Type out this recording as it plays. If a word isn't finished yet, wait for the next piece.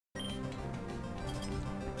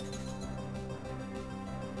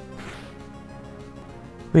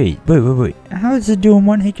Wait. How is it doing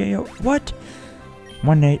 1 hit KO? What?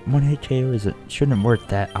 1 hit KO shouldn't work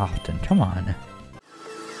that often. Come on.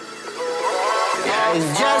 Yeah,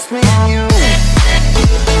 it's just me and you.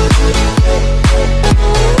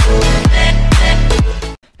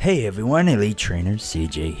 Hey everyone, Elite Trainer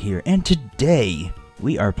CJ here, and today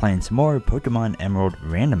we are playing some more Pokemon Emerald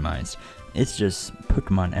Randomized. It's just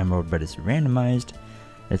Pokemon Emerald, but it's randomized,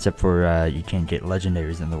 except for you can't get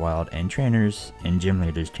legendaries in the wild, and trainers and gym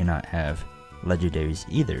leaders cannot have legendaries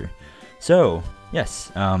either. So,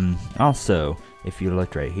 yes, also, if you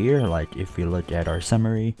look right here, like if you look at our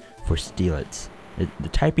summary for Steelits, the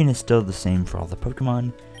typing is still the same for all the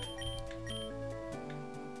Pokemon,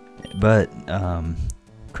 but,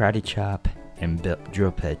 Karate Chop and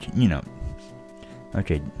Drill Pitch, you know,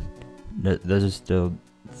 okay, those are still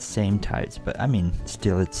the same types, but I mean,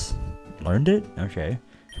 Steelits learned it, okay,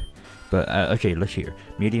 but, okay, look here,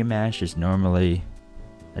 Medium Mash is normally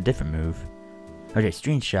a different move. Okay,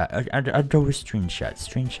 String Shot, I'll go with String Shot.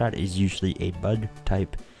 String Shot is usually a bug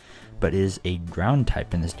type, but is a ground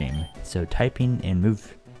type in this game, so typing and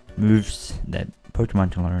moves that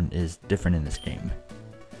Pokemon can learn is different in this game.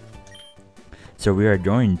 So we are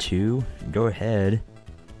going to go ahead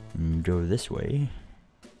and go this way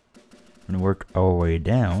and work our way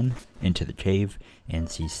down into the cave and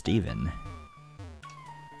see Steven.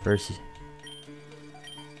 First,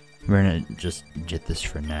 we're gonna just get this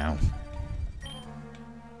for now.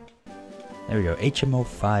 There we go, HMO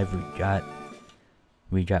 5,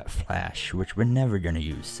 we got Flash, which we're never gonna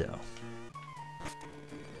use, so.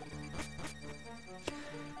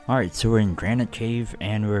 Alright, so we're in Granite Cave,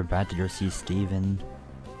 and we're about to go see Steven.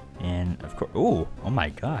 And, of course, oh my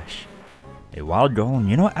gosh. A wild golem.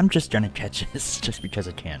 You know what? I'm just gonna catch this, just because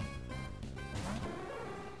I can.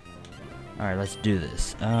 Alright, let's do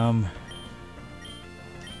this. I'm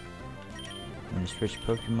gonna switch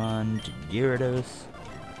Pokemon to Gyarados.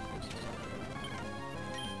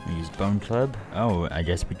 We use Bone Club. Oh, I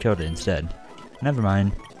guess we killed it instead. Never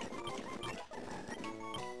mind.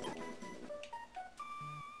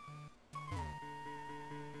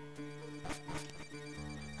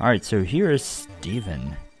 Alright, so here is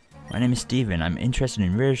Steven. My name is Steven. I'm interested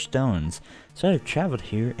in rare stones, so I've traveled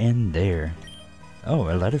here and there. Oh,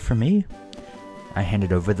 a letter for me? I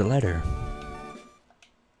handed over the letter.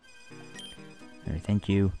 Thank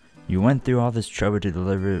you. You went through all this trouble to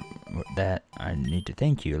deliver that. I need to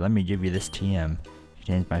thank you. Let me give you this TM. It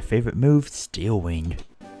contains my favorite move, Steel Wing.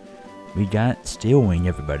 We got Steel Wing,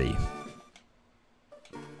 everybody.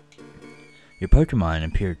 Your Pokemon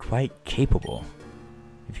appear quite capable.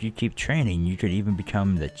 If you keep training, you could even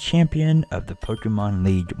become the champion of the Pokemon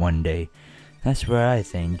League one day. That's what I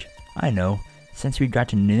think. I know. Since we got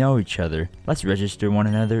to know each other, let's register one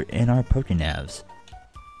another in our Pokénavs.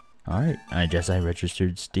 Alright, I guess I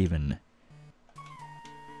registered Steven.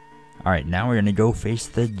 Alright, now we're gonna go face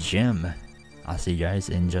the gym. I'll see you guys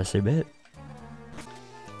in just a bit.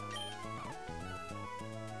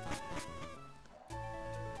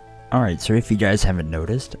 Alright, so if you guys haven't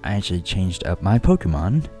noticed, I actually changed up my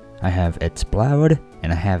Pokemon. I have Exploud,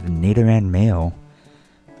 and I have Nidoran Male.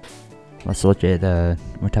 Let's look at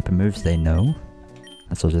what type of moves they know.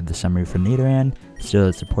 Let's look at the summary for Nidoran. Still,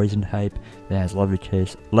 it's a poison type. It has Lovely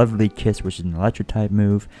Kiss, which is an electric type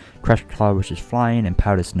move. Crush Claw, which is flying, and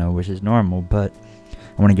Powder Snow, which is normal, but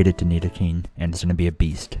I want to get it to Nidoking, and it's going to be a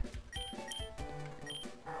beast.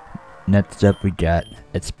 Next up, we got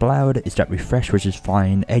Exploud. It's got Refresh, which is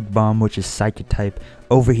flying, Egg Bomb, which is psychic type,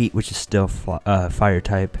 Overheat, which is still fire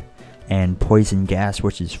type, and Poison Gas,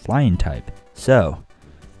 which is flying type. So,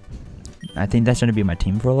 I think that's going to be my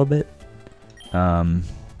team for a little bit. I'm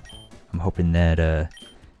hoping that,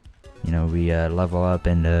 you know, we level up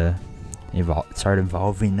and start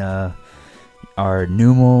evolving our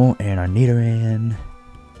Numel and our Nidoran.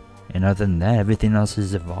 And other than that, everything else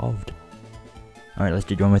is evolved. Alright, let's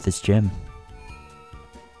get going with this gym.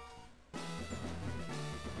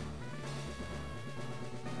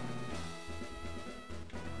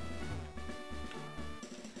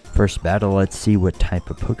 First battle, let's see what type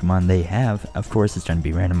of Pokemon they have. Of course, it's going to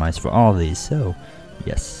be randomized for all of these, so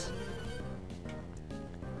yes.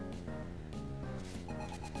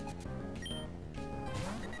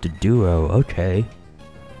 The duo, okay.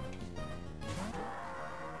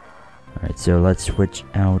 Alright, so let's switch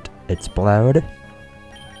out Exploud.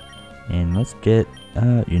 And let's get,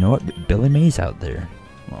 you know what, Billy Mays out there.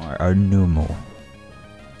 Our Numel.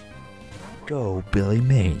 Go, Billy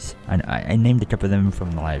Mays. I named a couple of them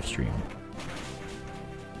from the live stream.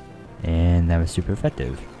 And that was super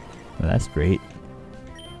effective. Well, that's great.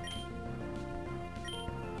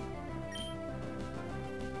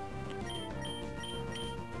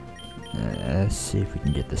 Let's see if we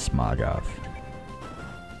can get the smudge off.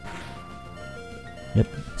 Yep,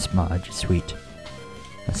 smudge, sweet.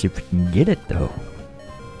 Let's see if we can get it though.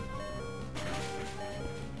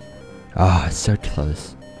 Ah, oh, so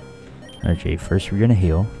close. Okay, first we're gonna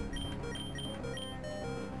heal.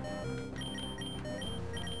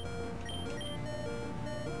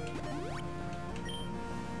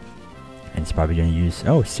 And it's probably gonna use,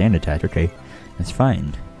 oh, sand attack, okay. That's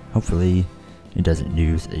fine. Hopefully it doesn't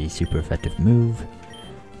use a super effective move.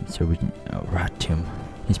 So we can, oh, rot tomb.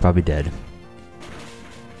 He's probably dead.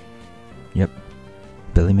 Yep.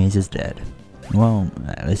 Billy Mays is dead. Well,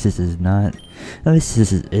 at least this is not, at least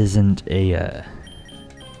this isn't a,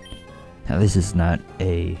 at least it's not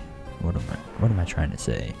a, what am I trying to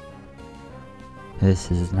say? This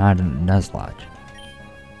is not a Nuzlocke.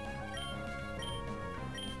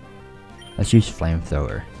 Let's use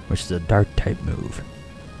Flamethrower, which is a dark type move.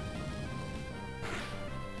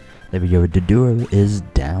 There we go, Dedura is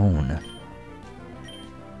down.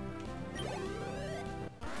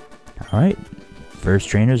 Alright, first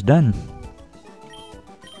trainer's done.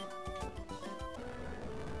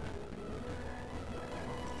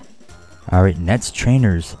 Alright, next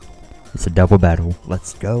trainers. It's a double battle.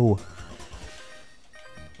 Let's go.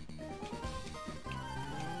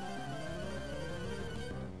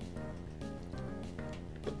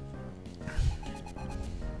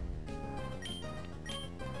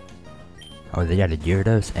 Oh, they got a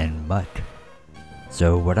Gyarados and Muck.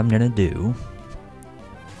 So what I'm gonna do,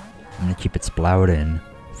 I'm gonna keep it Splout in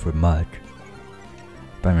for Muck.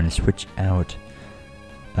 But I'm gonna switch out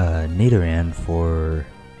Nidoran for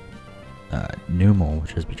Numel,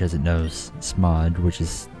 just because it knows Smog, which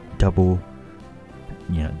is double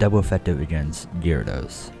effective against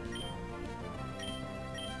Gyarados.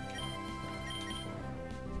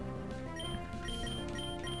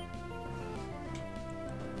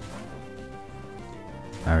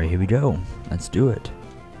 Alright, here we go. Let's do it.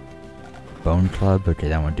 Bone Club, okay,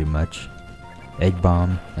 that won't do much. Egg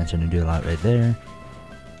Bomb, that's gonna do a lot right there.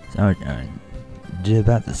 So, did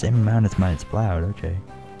about the same amount as my Splout, okay.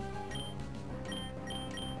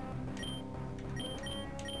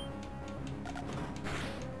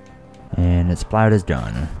 And its Splout is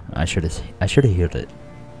done. I should have healed it.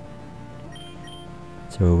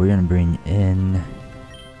 So we're gonna bring in.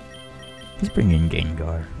 Let's bring in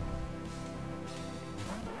Gengar.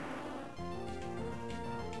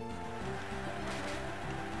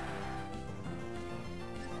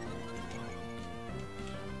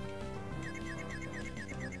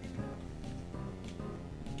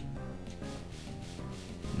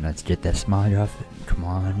 Let's get that smog off. Come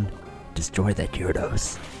on, destroy that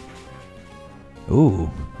Gyarados.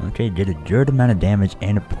 Ooh, okay, did a good amount of damage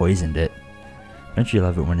and it poisoned it. Don't you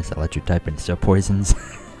love it when it's electric type and it still poisons?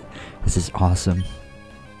 This is awesome.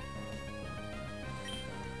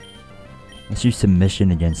 Let's use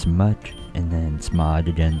Submission against Muck and then Smog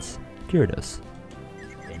against Gyarados.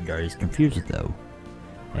 Gengar is confused though,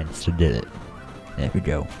 and it still did it. There we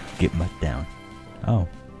go, get Muck down. Oh,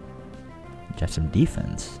 got some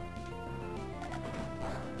defense.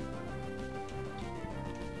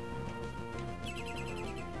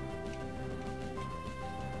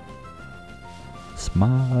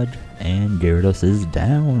 Smog and Gyarados is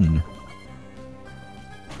down.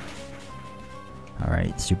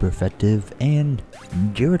 Alright, super effective, and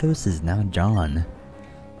Gyarados is now John.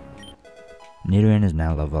 Nidoran is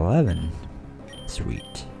now level 11.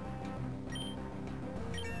 Sweet.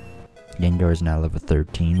 Gengar is now level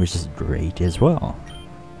 13, which is great as well.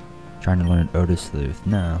 Trying to learn Otis Sleuth.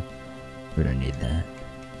 No, we don't need that.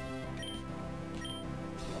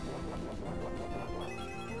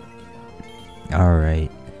 Alright,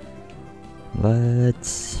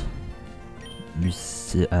 let's use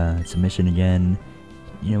Submission again.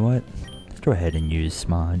 You know what? Let's go ahead and use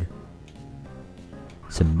Smog.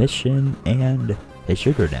 Submission, and it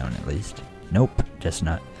should go down at least. Nope, just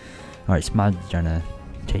not. Alright, Smog's gonna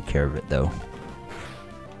take care of it though.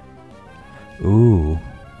 Ooh.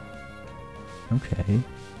 Okay.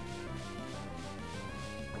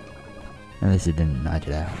 At least it didn't knock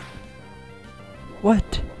it out.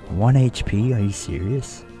 What? 1 HP? Are you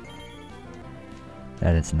serious?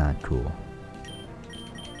 That is not cool.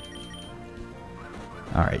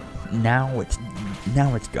 Alright, now it's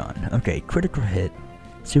gone. Okay, critical hit,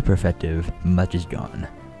 super effective, much is gone.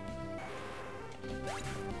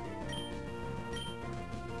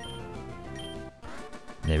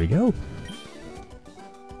 There we go.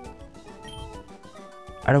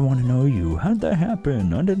 I don't want to know you. How did that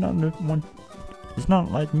happen? I did not want. It's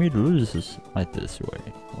not like me to lose this like this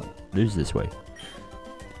way. Lose this way.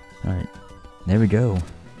 Alright. There we go.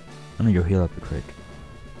 I'm gonna go heal up real quick.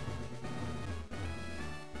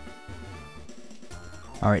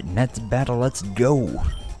 Alright, next battle, let's go.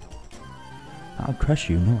 I'll crush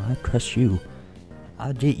you. No, I'll crush you.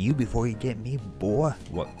 I'll get you before you get me, boy.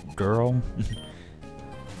 What, girl?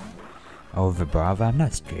 Oh, Vibrava, I'm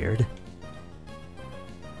not scared.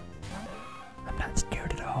 I'm not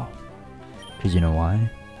scared at all. Because you know why?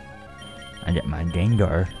 I get my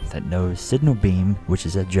Gengar that knows Signal Beam, which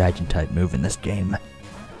is a Dragon type move in this game.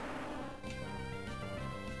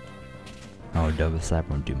 Oh, Double Slap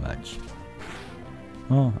won't do much.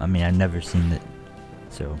 Well, I mean, I've never seen it,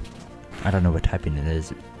 so I don't know what typing it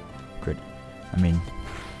is. I mean,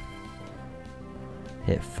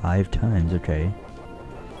 hit 5 times, okay.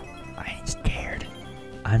 I ain't scared.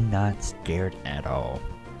 I'm not scared at all.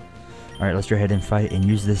 Alright, let's go ahead and fight and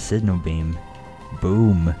use this Signal Beam.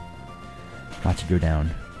 Boom. Watch it go down.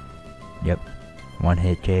 Yep. 1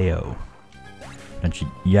 hit KO. Don't you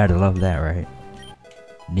gotta love that, right?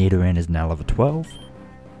 Nidoran is now level 12.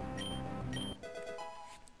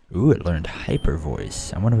 Ooh, it learned Hyper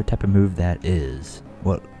Voice. I wonder what type of move that is.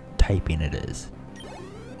 What typing it is.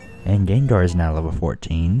 And Gengar is now level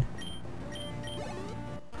 14.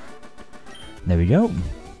 There we go.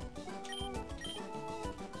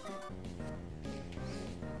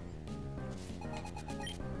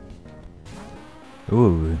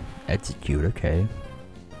 Ooh, execute, okay.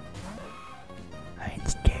 I ain't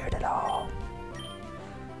scared at all.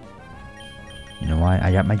 You know why?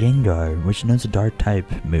 I got my Gengar, which knows a Dark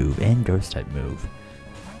type move and Ghost type move.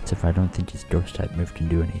 Except I don't think his Ghost type move can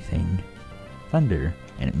do anything. Thunder,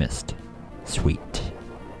 and it missed. Sweet.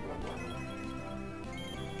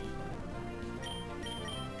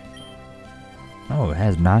 Oh, it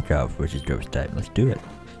has knockoff, which is Ghost type. Let's do it.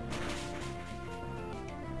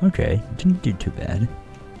 Okay, didn't do too bad.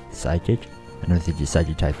 Psychic? I don't think it's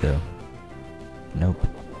Psychic type though. Nope.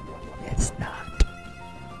 It's not.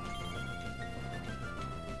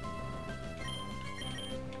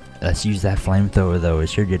 Let's use that flamethrower though, it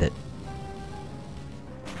sure did it.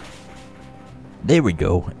 There we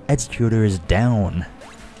go. Executor is down.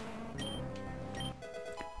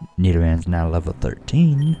 Nidoran's now level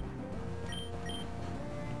 13.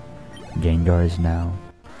 Gengar is now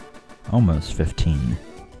almost 15.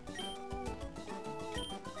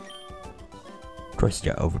 Of course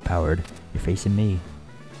you got overpowered. You're facing me.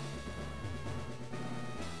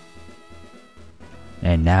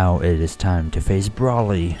 And now it is time to face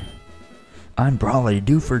Brawly. I'm Brawly,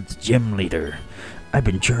 Dewford's gym leader. I've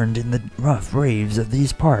been churned in the rough waves of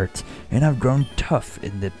these parts, and I've grown tough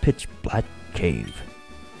in the pitch black cave.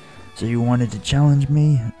 So you wanted to challenge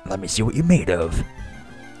me? Let me see what you're made of.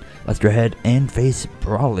 Let's go ahead and face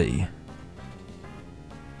Brawly.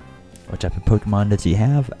 What type of Pokemon does he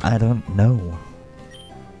have? I don't know.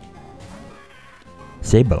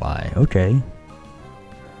 Sableye, okay.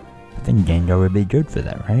 I think Gengar would be good for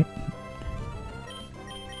that, right?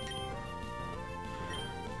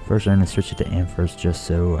 First I'm gonna switch it to Ampharos just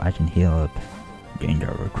so I can heal up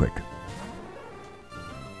Gengar real quick.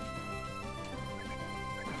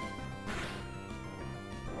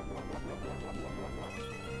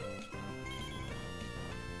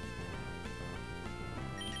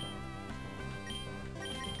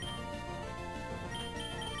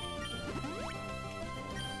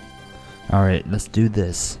 Alright, let's do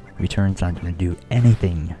this. Return's not gonna do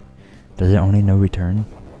anything. Does it only know return?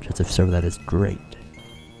 Because if so, that is great.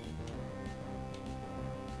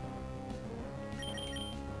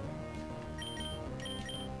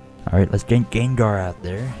 Alright, let's get Gengar out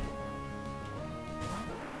there.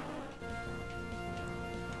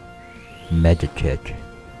 Mega Kick.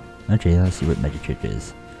 Okay, let's see what Mega Kick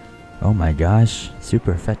is. Oh my gosh,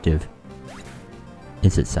 super effective.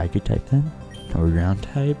 Is it Psychic type then? Or ground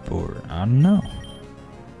type? Or I don't know.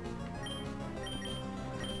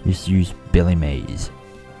 Just use Billy Mays.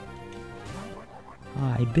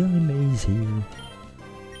 Hi, Billy Mays here.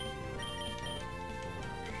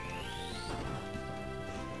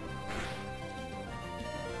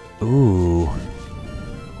 Ooh.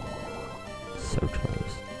 So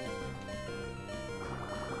close.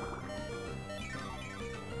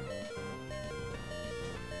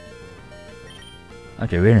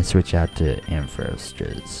 Okay, we're gonna switch out to Ampharos,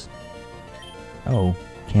 because... Oh,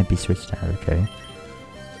 can't be switched out, okay.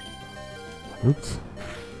 Oops.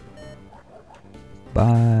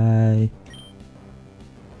 Bye.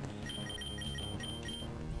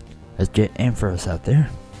 Let's get Ampharos out there.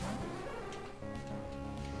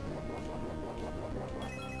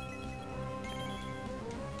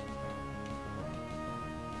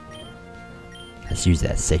 Let's use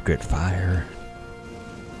that Sacred Fire.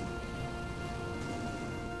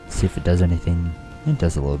 See if it does anything. It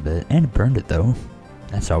does a little bit. And it burned it though.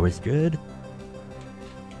 That's always good.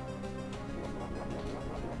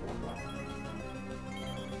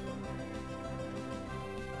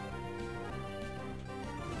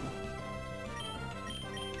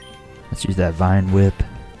 Let's use that Vine Whip.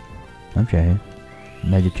 Okay.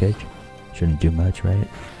 Mega Kick. Shouldn't do much, right?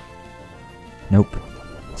 Nope.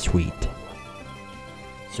 Sweet.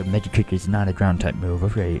 So Mega Kick is not a ground type move.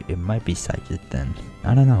 Okay, it might be Psychic then.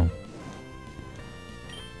 I don't know.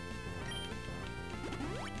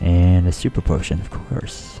 And a Super Potion, of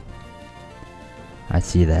course. I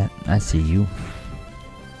see that. I see you.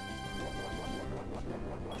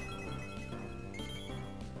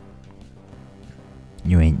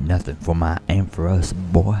 You ain't nothing for my Ampharos,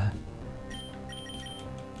 boy.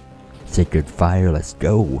 Sacred Fire, let's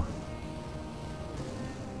go.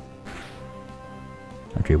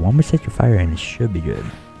 Okay, one more Sacred Fire and it should be good.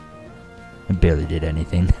 I barely did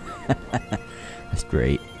anything. That's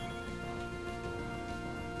great.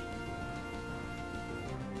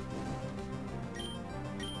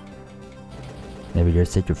 There we go,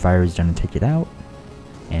 Sacred Fire is gonna take it out.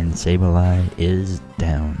 And Sableye is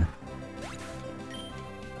down.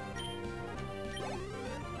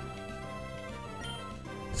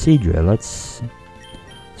 Seadra, let's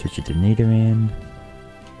switch it to Nidoran.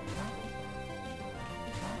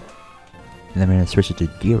 And then I'm going to switch it to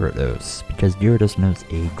Gyarados, because Gyarados knows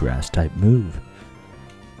a grass type move.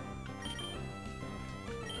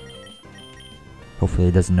 Hopefully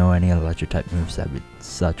it doesn't know any electric type moves that would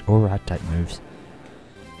suck, or rock type moves.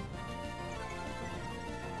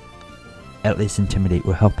 At least Intimidate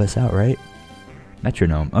will help us out, right?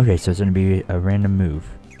 Metronome. Okay, so it's going to be a random move.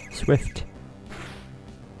 Swift.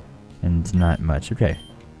 And it's not much. Okay.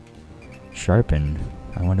 Sharpen.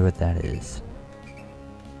 I wonder what that is.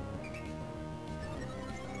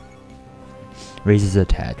 Raises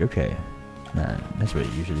attack. Okay. That's what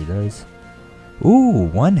it usually does. Ooh,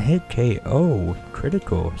 one hit KO.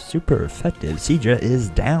 Critical. Super effective. Seadra is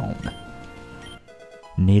down.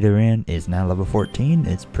 Nidoran is now level 14.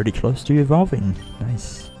 It's pretty close to evolving.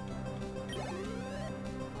 Nice.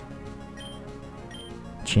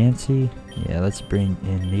 Chansey. Yeah, let's bring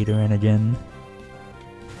in Nidoran again.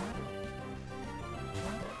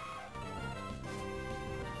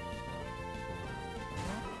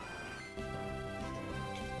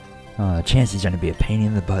 Chansey's gonna be a pain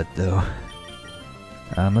in the butt though.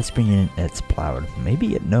 Let's bring in its Plowed.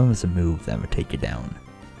 Maybe it knows a move that would take it down.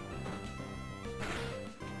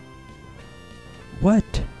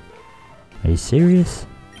 What? Are you serious?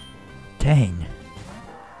 Dang.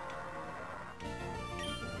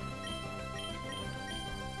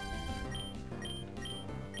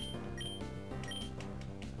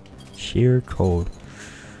 Sheer Cold.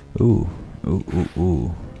 Ooh. Ooh, ooh,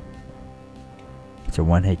 ooh. It's a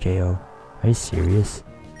one hit KO. Are you serious?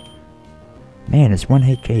 Man, it's one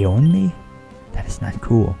hit KO on me? That is not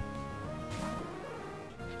cool.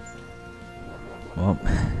 Well,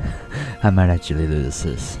 I might actually lose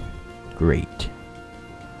this. Great.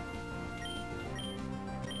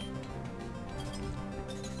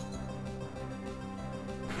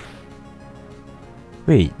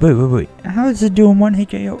 Wait. How is it doing one hit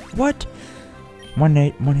KO? What? One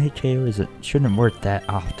hit KO shouldn't work that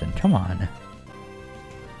often. Come on.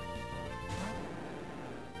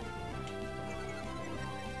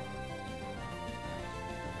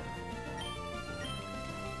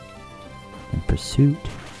 In Pursuit.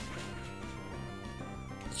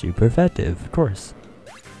 Super effective, of course.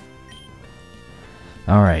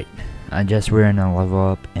 Alright. I guess we're gonna level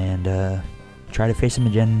up and try to face him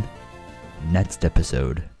again next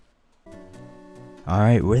episode.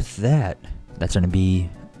 Alright, with that, that's going to be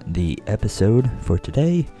the episode for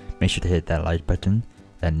today. Make sure to hit that like button,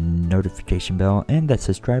 that notification bell, and that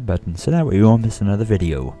subscribe button so that way you won't miss another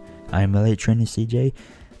video. I'm Elite Trainer CJ.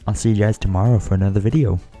 I'll see you guys tomorrow for another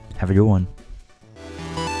video. Have a good one.